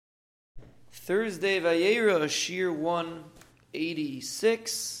Thursday Vayera, Shir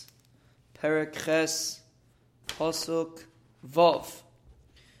 186, Perek Ches, Pasuk Vav.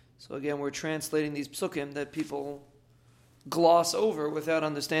 So again, we're translating these psukim that people gloss over without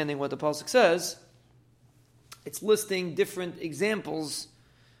understanding what the pasuk says. It's listing different examples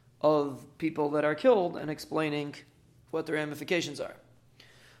of people that are killed and explaining what the ramifications are.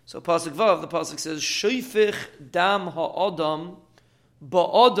 So pasuk Vav, the pasuk says, Shoifich dam ha'adam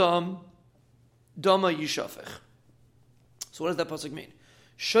ba'adam dama yishafech. So what does that pasuk mean?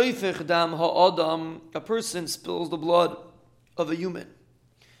 Shoifich dam ha'adam, a person spills the blood of a human.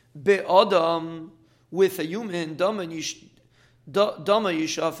 Be'adam, with a human, dama yishafech.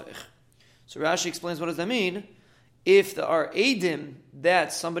 So Rashi explains, what does that mean? If there are edim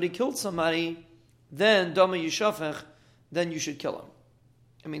that somebody killed somebody, then dama yishafech, then you should kill him.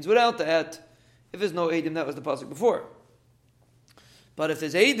 It means without that, if there's no edim, that was the pasuk before. But if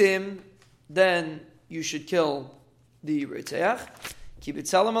there's edim, then you should kill the Ritzeach.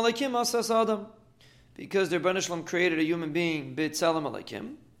 Kibitzalam alaikim asas adam. Because the Rebbeinu Shalom created a human being, bitzalam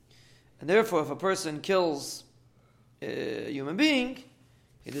alaikim. And therefore, if a person kills a human being,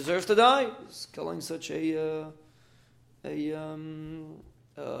 he deserves to die. He's killing such a chashuv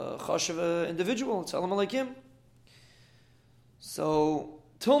individual. Tzalam alaikim. So,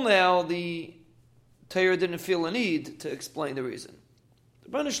 till now, the Torah didn't feel a need to explain the reason. The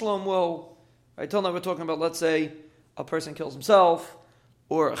Rebbeinu Shalom will, right, till now we're talking about, let's say, a person kills himself,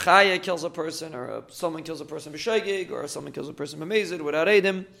 or a chaya kills a person, or someone kills a person b'shegig, or someone kills a person b'mezid without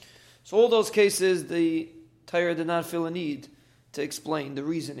edim. So all those cases, the Torah did not feel a need to explain the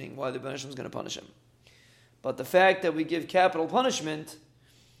reasoning why the Rebbeinu Shalom is going to punish him. But the fact that we give capital punishment,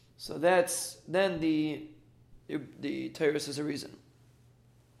 so that's then the Torah says a reason.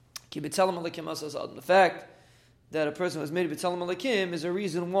 The fact that a person was made b'tzalam alakim is a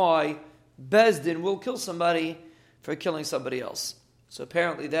reason why Bezdin will kill somebody for killing somebody else. So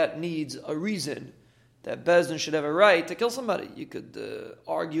apparently that needs a reason that Bezdin should have a right to kill somebody. You could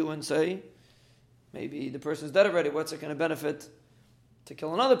argue and say, maybe the person's dead already, what's it going to benefit to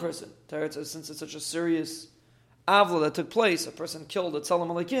kill another person? Torah says, since it's such a serious avla that took place, a person killed at Tzalam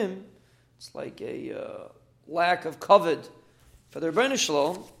Alakim, it's like a lack of kavod for the Rebbeinu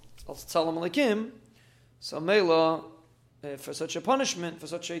Shalom, Tzalam Alakim, so Mela, for such a punishment, for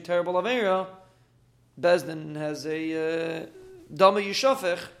such a terrible avera, Bezdin has a Dama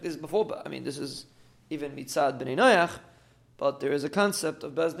Yishafech. This is before, this is even Mitzad B'nai Noach, but there is a concept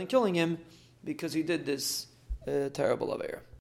of Bezdin killing him because he did this terrible avera.